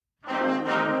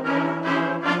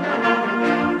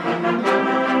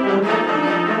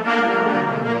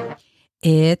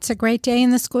It's a great day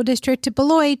in the school district of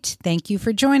Beloit. Thank you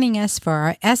for joining us for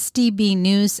our SDB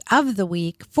News of the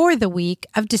Week for the week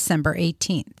of December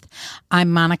 18th.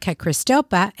 I'm Monica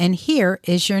Christopa, and here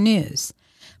is your news.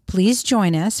 Please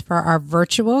join us for our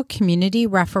virtual community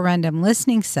referendum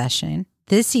listening session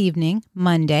this evening,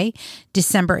 Monday,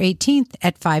 December 18th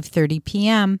at 5:30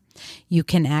 p.m. You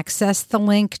can access the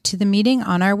link to the meeting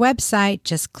on our website.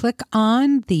 Just click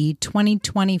on the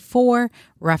 2024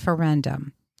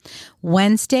 referendum.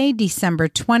 Wednesday, December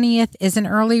 20th is an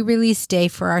early release day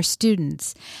for our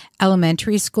students.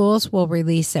 Elementary schools will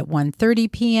release at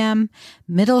 1:30 p.m.,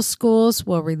 middle schools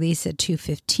will release at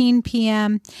 2:15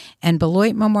 p.m., and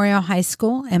Beloit Memorial High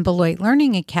School and Beloit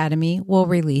Learning Academy will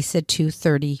release at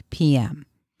 2:30 p.m.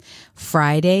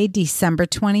 Friday, December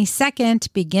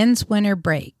 22nd begins winter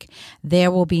break.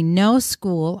 There will be no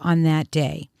school on that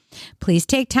day. Please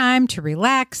take time to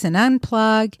relax and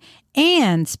unplug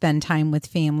and spend time with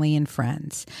family and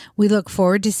friends. We look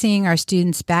forward to seeing our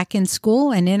students back in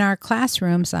school and in our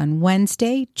classrooms on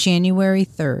Wednesday, January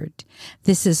 3rd.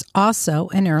 This is also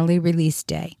an early release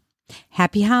day.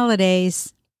 Happy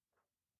holidays!